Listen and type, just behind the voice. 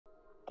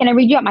Can I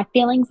read you out my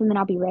feelings and then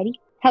I'll be ready?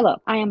 Hello,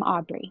 I am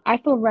Aubrey. I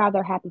feel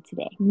rather happy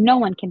today. No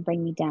one can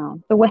bring me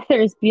down. The weather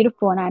is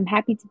beautiful and I'm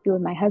happy to be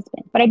with my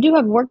husband. But I do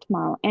have work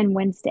tomorrow and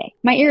Wednesday.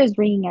 My ear is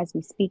ringing as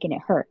we speak and it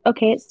hurt.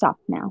 Okay, it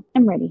stopped now.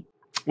 I'm ready.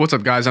 What's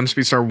up, guys? I'm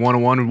Speedstar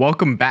 101 and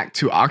welcome back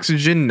to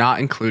Oxygen Not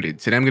Included.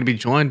 Today I'm going to be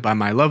joined by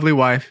my lovely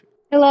wife.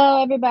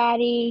 Hello,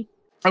 everybody.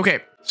 Okay,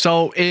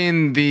 so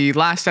in the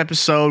last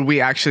episode, we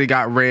actually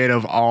got rid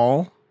of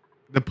all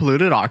the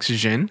polluted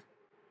oxygen.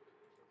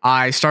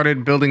 I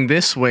started building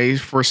this way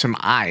for some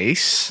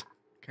ice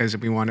because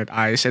we wanted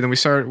ice, and then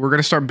we're going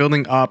to start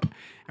building up,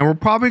 and we're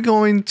probably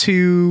going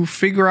to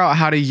figure out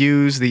how to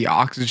use the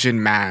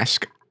oxygen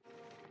mask.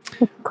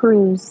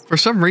 Cruise. For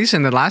some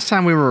reason, the last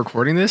time we were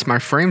recording this, my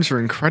frames were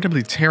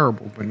incredibly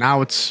terrible, but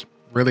now it's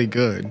really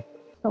good.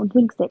 Don't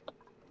jinx it.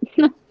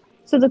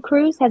 So the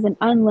cruise has an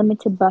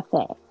unlimited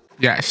buffet.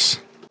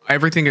 Yes,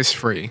 everything is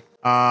free.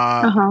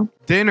 Uh-huh.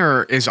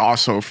 Dinner is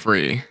also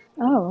free.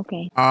 Oh,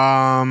 okay.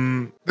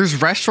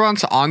 There's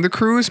restaurants on the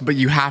cruise, but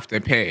you have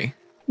to pay.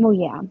 Well,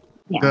 yeah.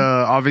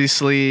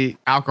 Obviously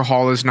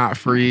alcohol is not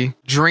free.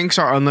 Drinks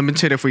are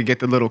unlimited if we get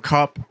the little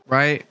cup,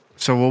 right?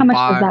 So we'll How much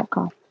buy. does that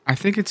cost? I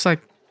think it's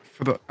like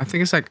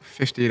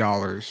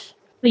 $50.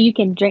 So you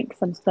can drink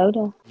some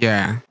soda.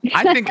 Yeah,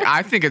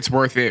 I think it's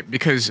worth it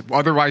because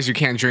otherwise you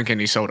can't drink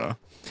any soda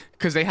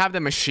because they have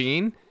the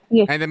machine.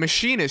 Yes. And the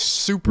machine is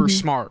super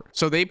smart.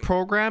 So they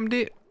programmed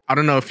it. I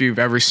don't know if you've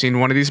ever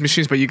seen one of these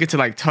machines, but you get to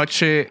like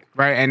touch it,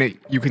 right? And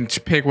you can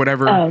pick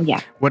whatever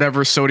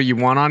soda you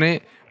want on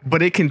it.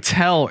 But it can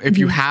tell if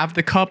you have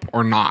the cup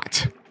or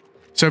not.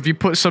 So if you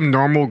put some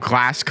normal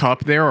glass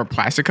cup there or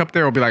plastic cup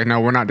there, it'll be like,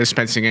 no, we're not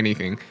dispensing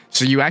anything.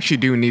 So you actually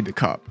do need the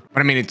cup.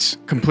 But I mean, it's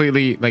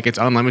completely like it's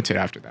unlimited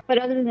after that. But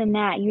other than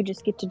that, you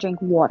just get to drink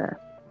water.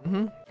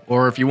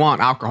 Or if you want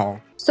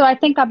alcohol. So I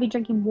think I'll be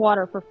drinking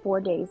water for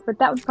 4 days, but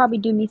that would probably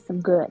do me some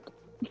good.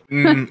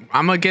 I'm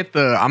gonna get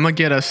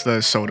us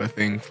the soda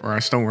thing for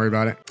us. Don't worry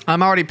about it.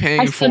 I'm already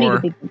paying I still need to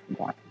for. be drinking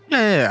water.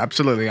 Yeah,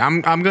 absolutely.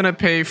 I'm gonna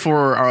pay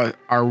for our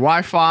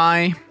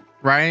Wi-Fi,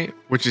 right?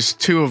 Which is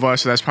 2 of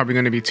us, so that's probably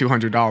gonna be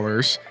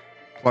 $200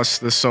 plus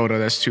the soda.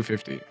 That's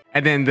 $250,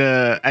 and then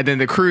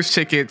the cruise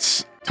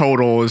tickets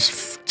total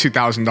is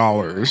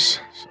 $2,000.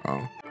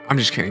 So I'm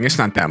just kidding. It's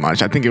not that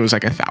much. I think it was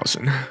like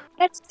 1,000.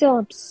 That's still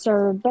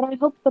absurd, but I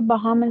hope the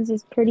Bahamas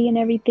is pretty and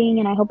everything,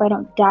 and I hope I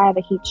don't die of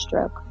a heat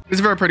stroke.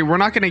 It's very pretty. We're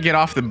not gonna get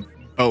off the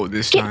boat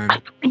this time.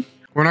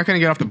 We're not gonna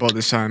get off the boat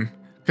this time.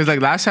 Because like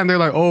last time they're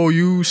like, oh,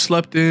 you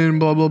slept in,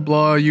 blah, blah,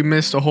 blah. You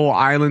missed the whole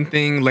island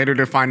thing. Later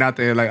to find out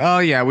they're like, oh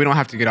yeah, we don't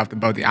have to get off the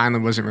boat. The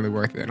island wasn't really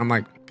worth it. And I'm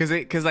like, because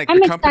like I'm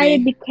the company.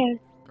 excited because.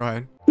 Go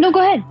ahead. No, go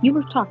ahead. You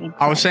were talking.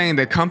 I was saying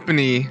the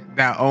company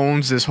that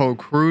owns this whole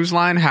cruise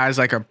line has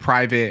like a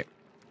private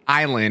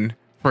island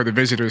for the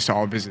visitors to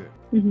all visit.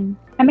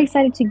 I'm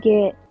excited to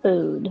get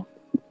food.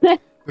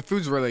 The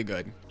food's really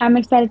good. I'm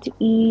excited to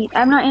eat.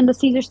 I'm not into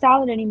Caesar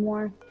salad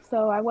anymore.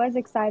 So I was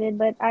excited,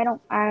 but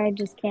I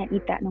just can't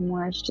eat that no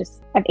more. It's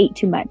just, I've ate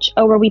too much.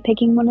 Oh, were we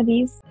picking one of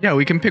these? Yeah,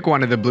 we can pick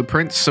one of the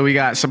blueprints. So we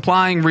got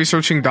supplying,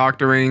 researching,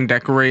 doctoring,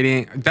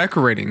 decorating,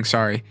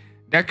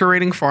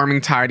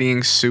 farming,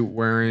 tidying, suit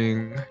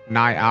wearing,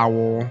 night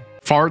owl,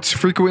 farts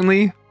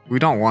frequently. We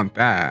don't want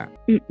that.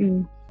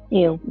 Ew,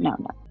 no.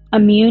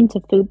 Immune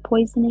to food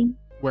poisoning.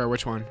 Where?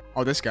 Which one?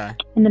 Oh, this guy.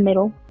 In the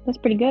middle. That's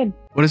pretty good.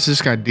 What does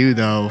this guy do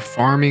though?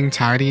 Farming,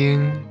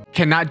 tidying.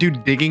 Cannot do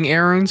digging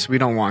errands. We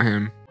don't want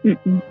him.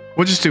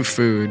 We'll just do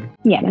food.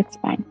 Yeah, that's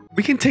fine.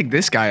 We can take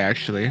this guy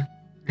actually.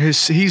 He's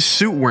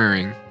suit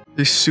wearing.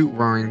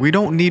 We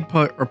don't need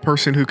a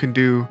person who can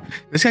do.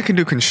 This guy can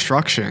do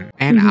construction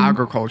and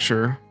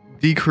agriculture.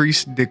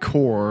 Decrease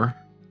decor.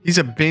 He's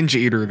a binge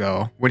eater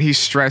though. When he's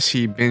stressed,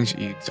 he binge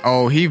eats.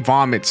 Oh, he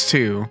vomits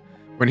too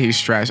when he's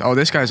stressed. Oh,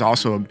 this guy's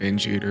also a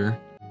binge eater.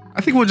 I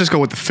think we'll just go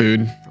with the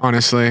food,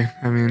 honestly.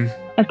 I mean.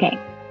 Okay.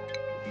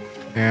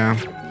 Yeah.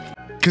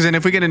 Because then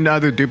if we get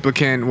another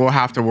duplicate, we'll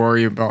have to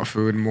worry about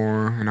food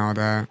more and all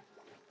that.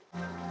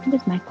 What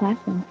is my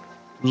classroom?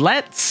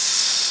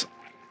 Let's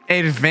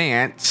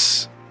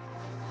advance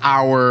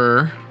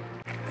our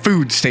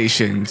food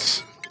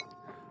stations.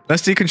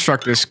 Let's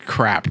deconstruct this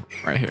crap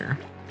right here.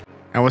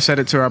 And we'll set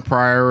it to our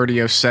priority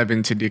of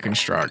 7 to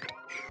deconstruct.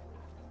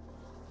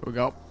 Here we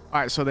go. All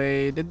right, so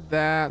they did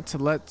that.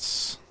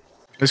 Let's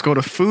go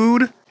to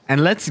food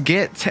and let's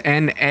get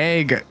an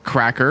egg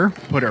cracker.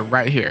 Put it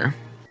right here.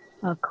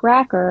 A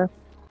cracker?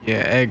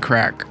 Yeah, egg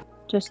crack.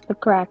 Just the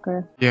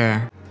cracker.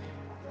 Yeah.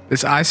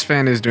 This ice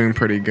fan is doing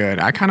pretty good.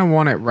 I kind of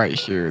want it right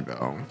here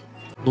though.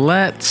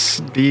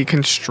 Let's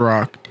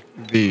deconstruct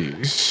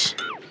these.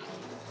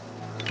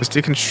 Let's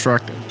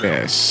deconstruct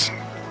this.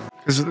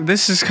 Because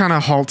this is kind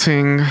of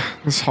halting.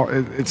 It's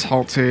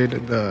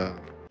halted.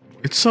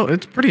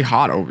 It's pretty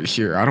hot over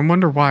here. I don't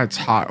wonder why it's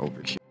hot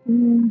over here.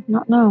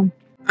 Not know.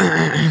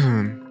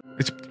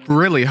 It's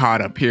really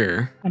hot up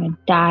here. I'm gonna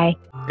die.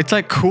 It's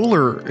like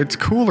cooler. It's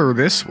cooler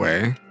this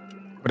way,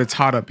 but it's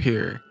hot up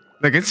here.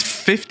 Like it's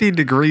 50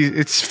 degrees.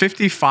 It's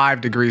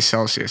 55 degrees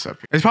Celsius up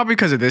here. It's probably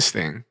because of this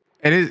thing.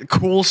 It is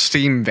cool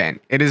steam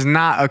vent. It is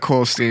not a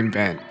cool steam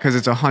vent because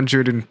it's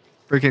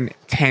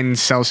 110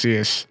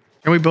 Celsius.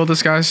 Can we build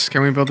this, guys?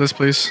 Can we build this,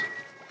 please?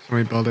 Can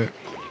we build it?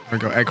 There we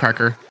go, egg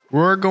cracker.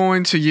 We're just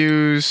going to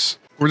use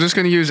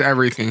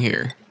everything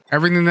here.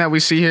 Everything that we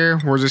see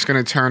here, we're just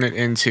going to turn it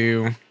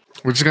into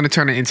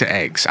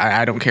eggs.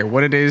 I don't care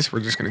what it is. We're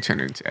just going to turn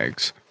it into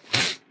eggs.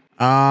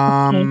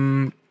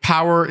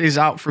 Power is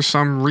out for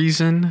some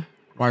reason.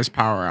 Why is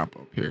power out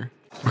up here?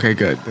 Okay,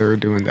 good. They're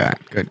doing that.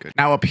 Good.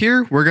 Now up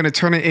here, we're going to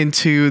turn it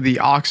into the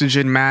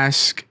oxygen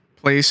mask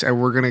place, and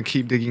we're going to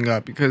keep digging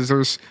up because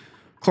there's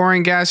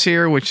chlorine gas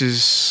here, which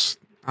is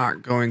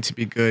not going to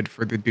be good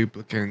for the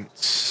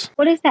duplicants.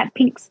 What is that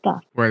pink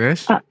stuff? Where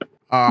this? Up.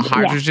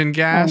 Hydrogen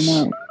gas,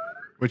 Oh, no.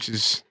 which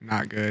is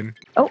not good.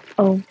 Oh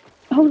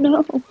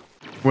no.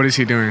 What is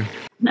he doing?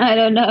 I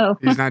don't know.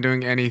 He's not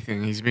doing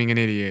anything. He's being an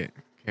idiot.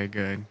 Okay,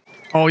 good.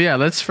 Oh yeah,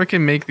 let's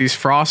freaking make these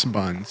frost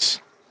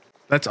buns.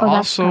 Let's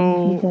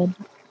also. That's good.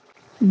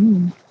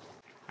 Mm.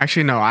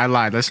 Actually, no, I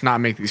lied. Let's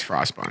not make these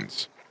frost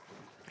buns.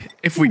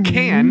 If we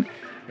can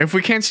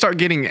start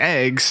getting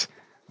eggs,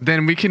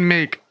 then we can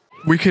make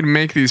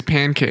these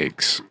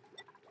pancakes,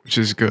 which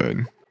is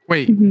good.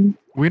 Wait,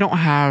 we don't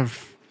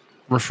have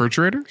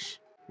refrigerators?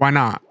 Why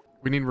not?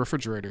 We need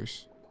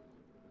refrigerators.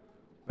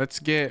 Let's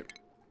get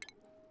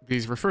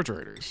these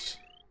refrigerators.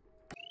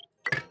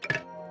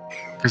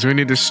 Because we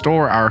need to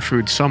store our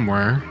food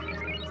somewhere.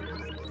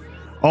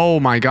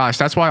 Oh my gosh,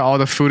 that's why all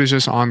the food is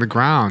just on the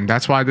ground.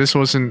 That's why this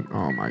wasn't.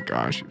 Oh my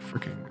gosh, you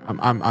freaking.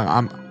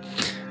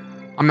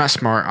 I'm not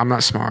smart. I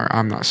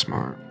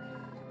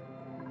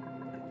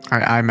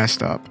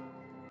messed up.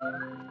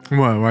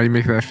 What? Why you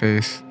make that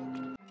face?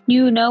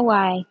 You know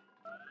why?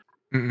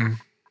 Mm-mm.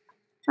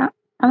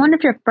 I wonder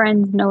if your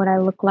friends know what I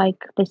look like.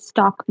 They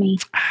stalk me.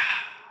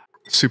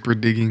 Super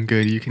digging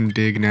good. You can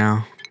dig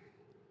now.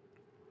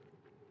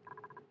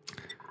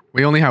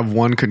 We only have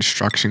one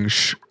construction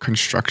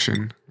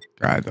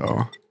guy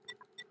though,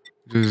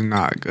 which is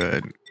not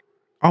good.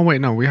 Oh wait,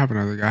 no, we have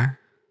another guy.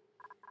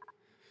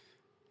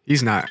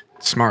 He's not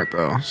smart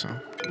though. So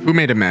who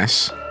made a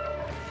mess?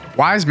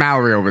 Why is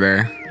Mallory over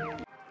there?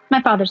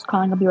 My father's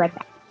calling. I'll be right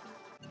back.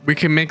 We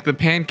can make the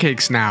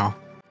pancakes now.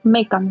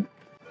 Make them.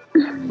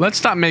 Let's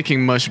stop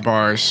making mush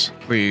bars,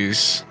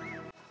 please.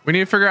 We need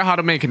to figure out how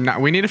to make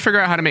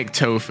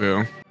tofu.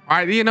 All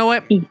right, you know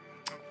what?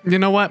 You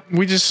know what?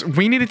 We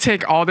need to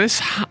take all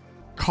this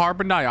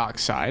carbon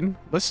dioxide.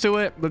 Let's do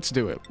it. Let's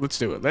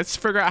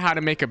figure out how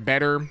to make a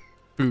better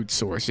food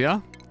source.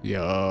 Yeah.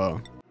 Yeah.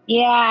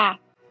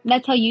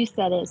 That's how you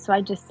said it. So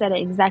I just said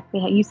it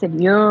exactly how you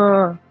said.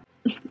 Yeah.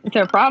 Is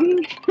there a problem?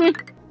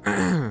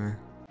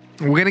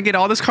 We're gonna get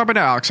all this carbon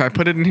dioxide,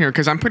 put it in here,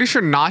 because I'm pretty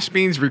sure nosh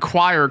beans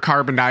require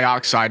carbon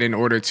dioxide in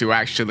order to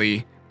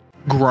actually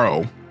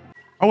grow.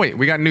 Oh wait,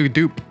 we got new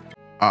dupe.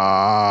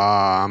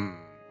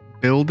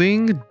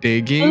 Building,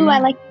 digging. Ooh, I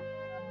like.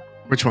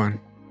 Which one?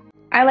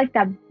 I like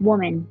that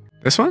woman.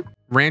 This one?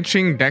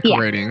 Ranching,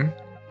 decorating. Yeah.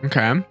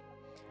 Okay.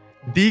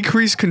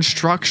 Decrease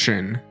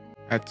construction.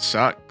 That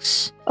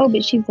sucks. Oh,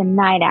 but she's a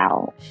night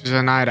owl. She's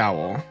a night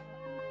owl.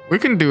 We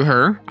can do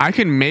her. I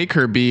can make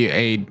her be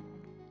a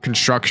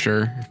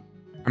constructor.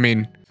 I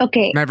mean,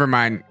 okay. Never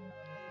mind.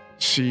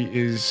 She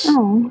is.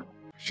 Oh.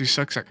 She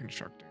sucks at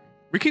constructing.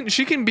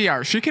 She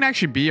can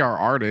actually be our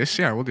artist.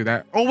 Yeah, we'll do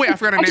that. Oh wait, I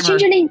forgot to name her.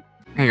 Name.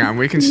 Hang on,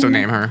 we can still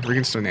name her.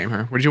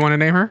 What did you want to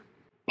name her?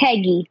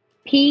 Peggy.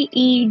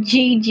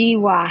 Peggy.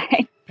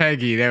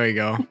 Peggy, there we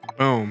go.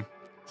 Boom.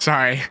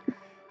 Sorry.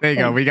 There you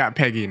go. We got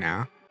Peggy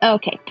now.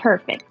 Okay,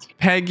 perfect.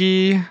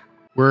 Peggy,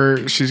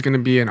 she's gonna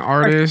be an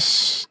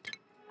artist.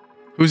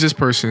 Who's this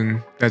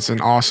person that's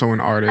also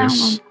an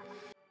artist?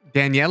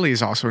 Danielle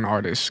is also an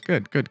artist.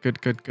 Good.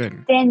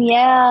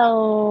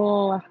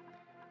 Danielle.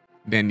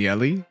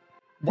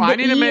 Well, I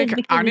need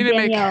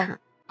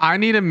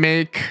to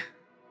make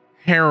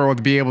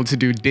Harold be able to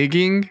do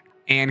digging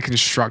and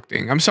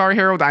constructing. I'm sorry,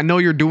 Harold. I know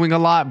you're doing a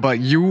lot, but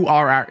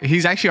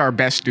he's actually our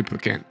best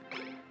duplicant.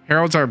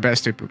 Harold's our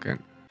best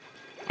duplicant.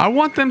 I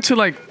want them to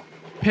like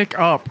pick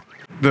up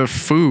the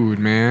food,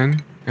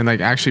 man, and like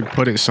actually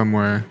put it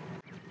somewhere.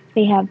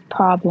 They have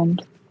problems.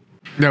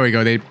 There we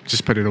go. They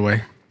just put it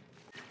away.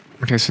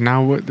 Okay, so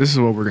now this is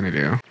what we're gonna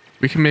do.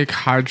 We can make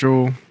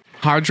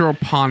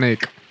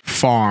hydroponic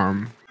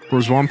farm.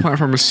 Grows one plant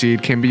from a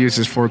seed, can be used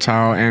as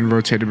fertile and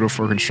rotated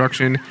before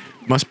construction.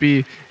 Must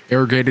be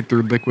irrigated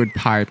through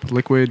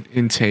liquid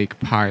intake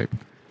pipe.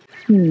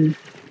 We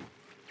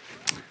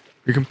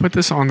can put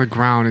this on the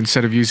ground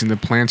instead of using the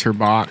planter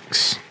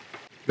box.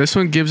 This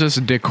one gives us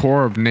a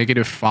decor of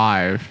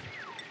 -5,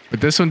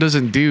 but this one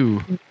doesn't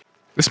do.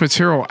 This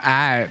material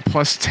at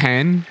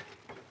 +10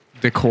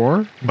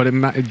 decor, but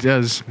it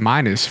does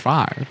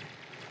 -5.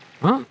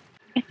 Huh?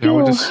 Yeah,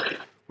 we'll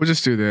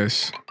just do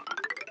this.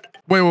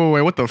 Wait,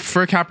 what the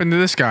frick happened to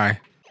this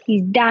guy?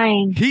 He's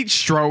dying. Heat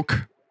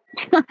stroke.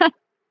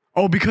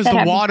 Oh, because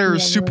the water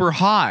is super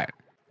hot.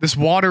 This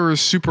water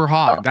is super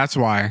hot. Oh. That's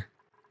why.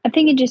 I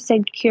think it just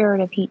said cured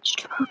of heat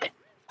stroke.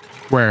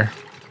 Where?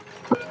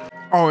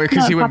 Oh,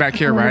 because he went back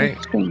here, right?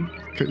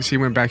 Because he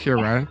went back here,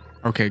 right?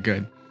 Okay,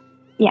 good.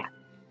 Yeah.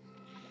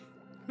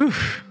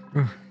 Oof.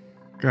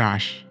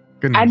 Gosh.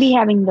 Goodness. I'd be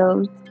having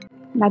those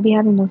now.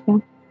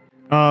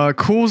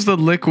 Cools the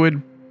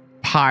liquid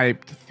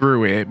piped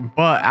through it,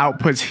 but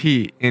outputs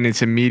heat in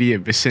its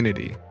immediate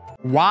vicinity.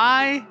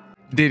 Why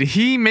did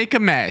he make a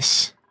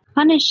mess?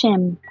 Punish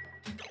him.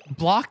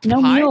 Blocked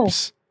No mule.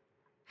 pipes?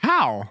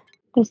 How?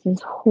 This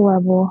is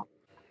horrible.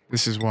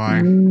 This is why.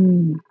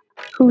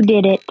 Who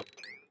did it?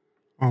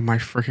 Oh my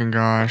freaking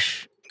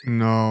gosh.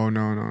 No,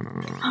 no, no, no,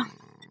 no.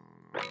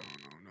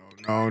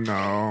 No,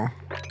 no.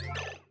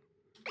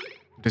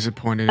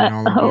 Disappointed in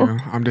all of you.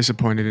 I'm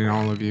disappointed in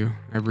all of you.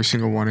 Every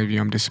single one of you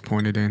I'm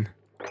disappointed in.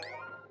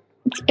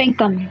 Spank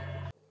them.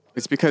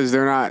 It's because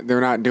they're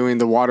not doing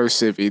the water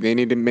civvy. They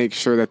need to make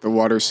sure that the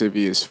water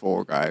civvy is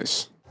full,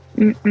 guys.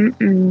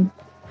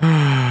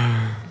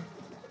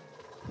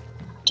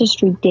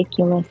 Just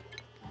ridiculous.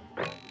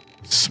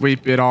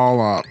 Sweep it all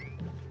up.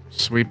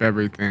 Sweep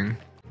everything.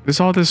 There's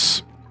all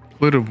this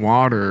fluid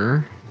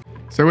water.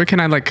 Is there a way can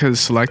I like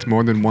select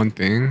more than one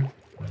thing?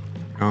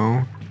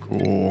 No?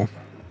 Cool.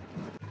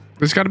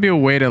 There's got to be a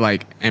way to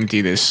like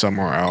empty this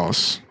somewhere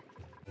else.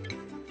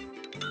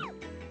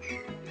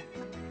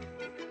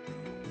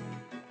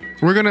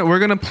 We're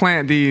gonna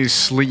plant these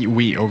sleet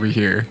wheat over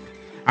here.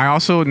 I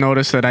also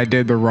noticed that I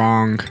did the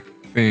wrong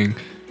thing.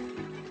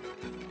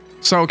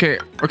 So okay,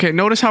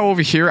 notice how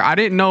over here I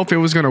didn't know if it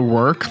was gonna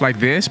work like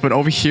this, but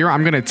over here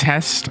I'm going to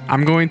test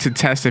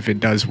if it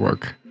does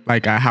work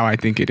like how I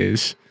think it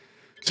is.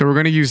 So we're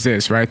gonna use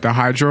this, right? The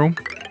hydro,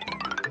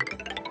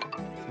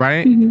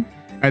 right? And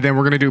then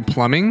we're gonna do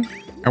plumbing,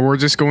 and we're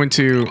just going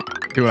to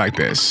do it like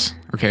this.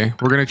 Okay,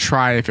 we're gonna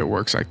try if it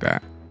works like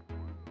that.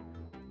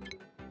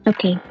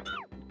 Okay.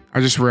 I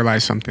just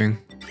realized something.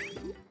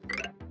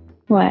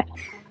 What?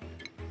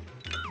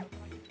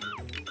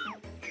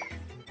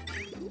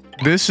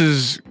 This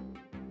is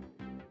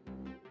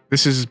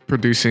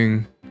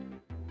producing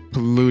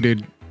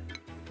polluted,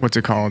 what's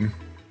it called?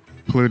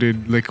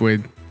 Polluted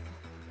liquid.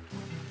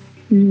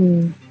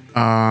 So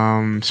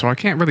I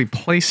can't really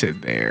place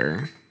it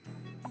there.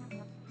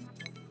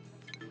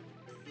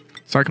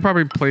 So I could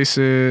probably place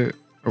it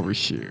over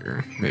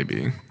here,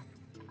 maybe,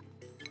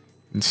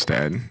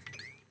 instead.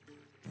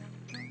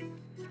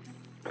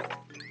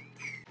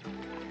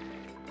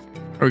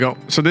 There we go.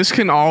 So this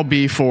can all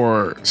be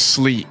for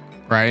sleet,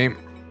 right?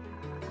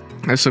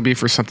 This will be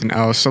for something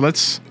else. So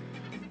let's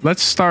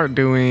start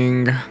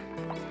moving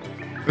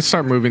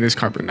this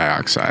carbon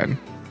dioxide.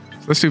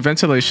 So let's do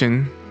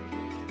ventilation.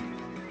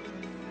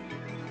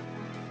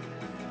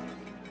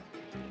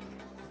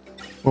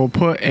 We'll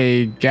put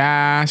a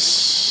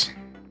gas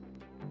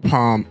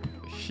pump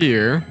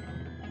here,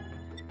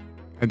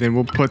 and then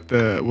we'll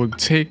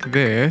take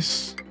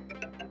this,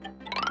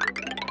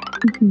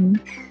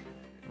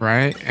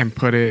 right, and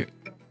put it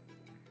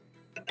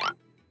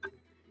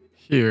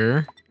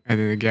here, and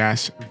then the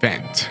gas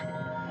vent,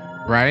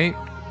 right?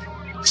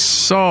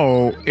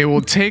 So it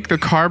will take the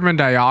carbon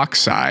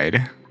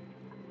dioxide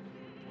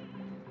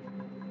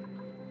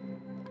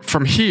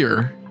from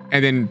here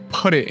and then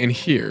put it in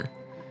here.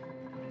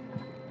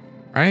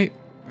 Right?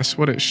 That's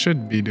what it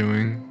should be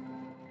doing.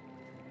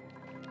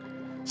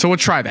 So we'll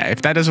try that.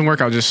 If that doesn't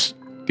work, I'll just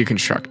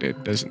deconstruct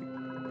it. Doesn't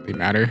really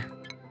matter.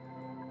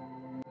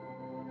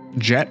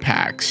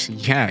 Jetpacks.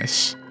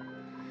 Yes.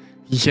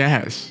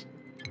 Yes.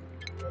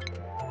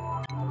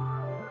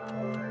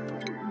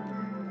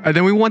 And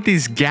then we want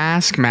these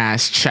gas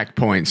mask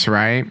checkpoints,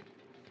 right?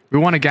 We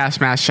want a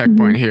gas mask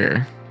checkpoint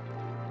here.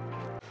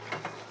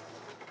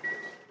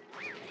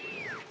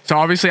 So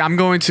obviously I'm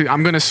going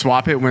to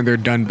swap it when they're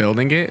done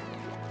building it.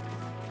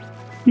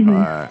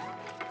 Yeah.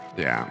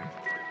 Yeah.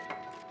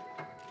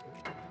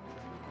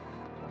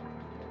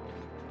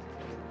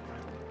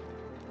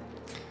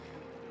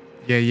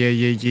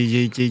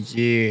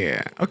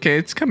 Okay,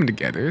 it's coming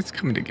together. So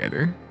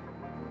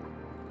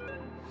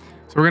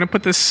we're gonna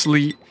put this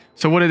sleet.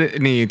 So what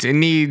it needs? It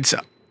needs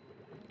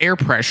air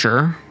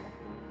pressure.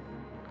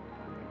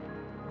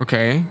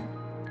 Okay.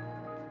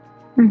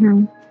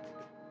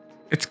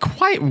 It's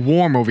quite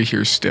warm over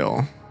here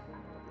still.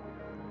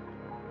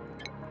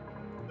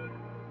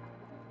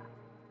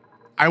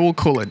 I will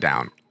cool it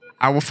down.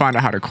 I will find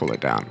out how to cool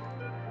it down.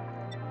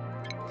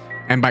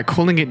 And by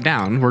cooling it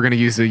down, we're going to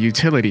use the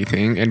utility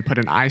thing and put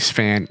an ice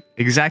fan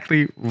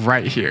exactly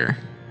right here.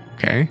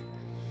 Okay.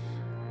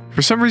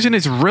 For some reason,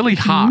 it's really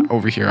hot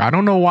over here. I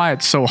don't know why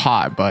it's so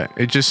hot, but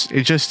it just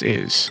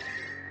is.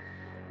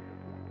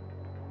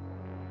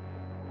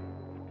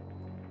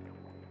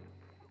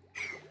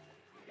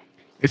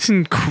 It's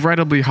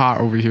incredibly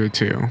hot over here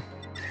too.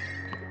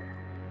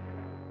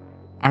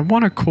 I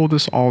want to cool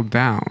this all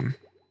down,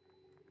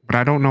 but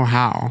I don't know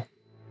how.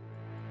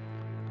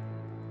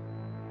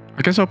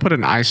 I guess I'll put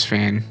an ice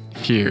fan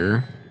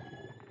here,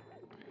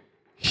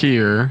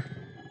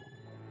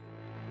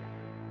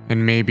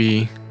 and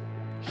maybe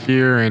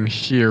here and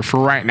here for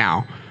right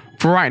now.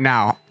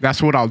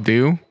 That's what I'll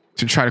do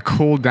to try to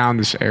cool down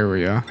this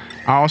area.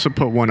 I'll also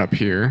put one up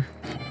here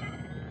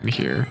and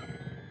here.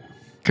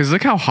 Because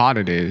look how hot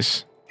it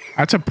is.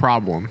 That's a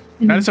problem.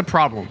 That is a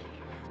problem.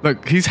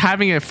 Look, he's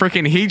having a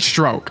freaking heat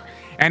stroke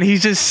and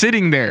he's just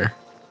sitting there.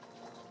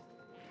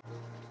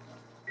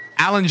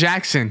 Alan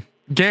Jackson,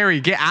 Gary,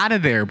 get out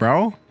of there,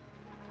 bro.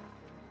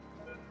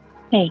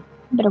 Hey,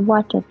 better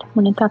watch it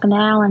when you're talking to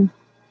Alan.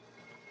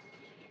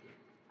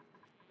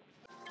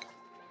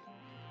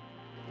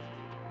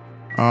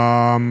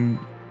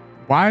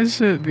 Why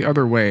is it the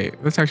other way?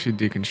 Let's actually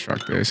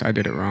deconstruct this. I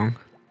did it wrong.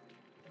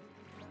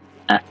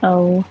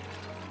 Uh-oh.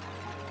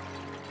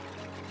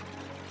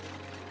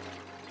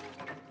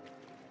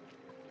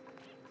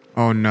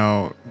 Oh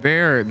no.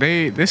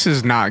 This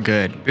is not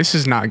good. This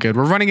is not good.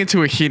 We're running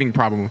into a heating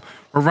problem.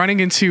 We're running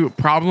into a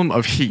problem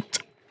of heat.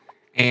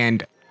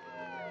 And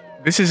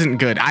this isn't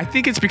good. I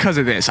think it's because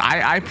of this.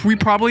 We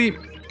probably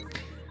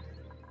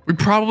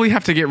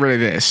have to get rid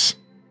of this.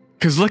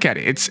 Cause look at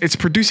it. It's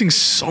producing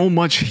so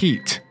much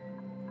heat.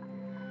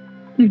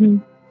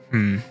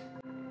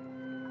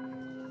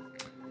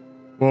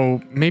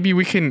 Well, maybe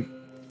we can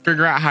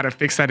figure out how to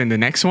fix that in the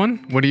next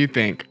one. What do you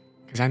think?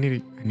 Because I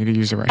need to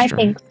use the restroom. I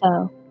think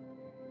so.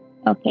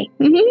 Okay.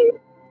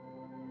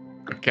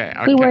 Okay.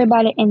 We worry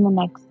about it in the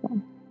next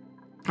one.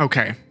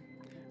 Okay.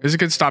 This is a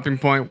good stopping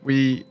point.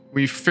 We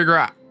figure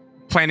out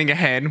planning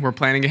ahead. We're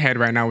planning ahead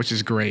right now, which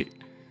is great.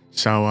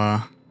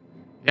 So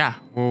yeah,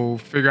 we'll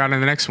figure out in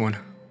the next one.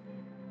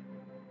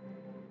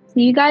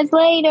 See you guys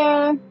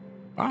later.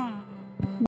 Bye.